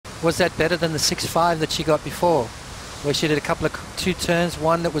Was that better than the 6.5 that she got before, where she did a couple of 2 turns,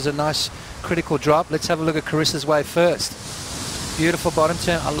 one that was a nice critical drop? Let's have a look at Carissa's wave first. Beautiful bottom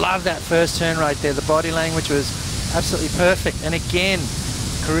turn. I love that first turn right there. The body language was absolutely perfect. And again,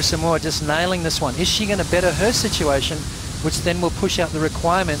 Carissa Moore just nailing this one. Is she going to better her situation, which then will push out the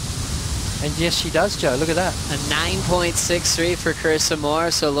requirement? And yes, she does, Joe. Look at that. A 9.63 for Carissa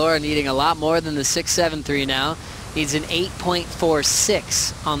Moore. So Laura needing a lot more than the 6.73 now. Needs an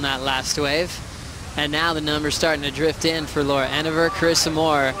 8.46 on that last wave. And now the number's starting to drift in for Laura Enever. Carissa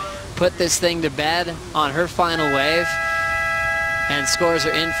Moore put this thing to bed on her final wave. And scores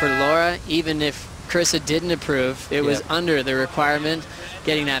are in for Laura. Even if Carissa didn't approve, it was under the requirement,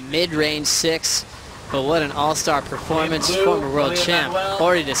 getting that mid-range 6. But what an all-star performance. Former world champ.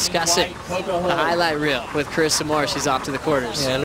 Already discussing the highlight reel with Carissa Moore. She's off to the quarters. Yeah.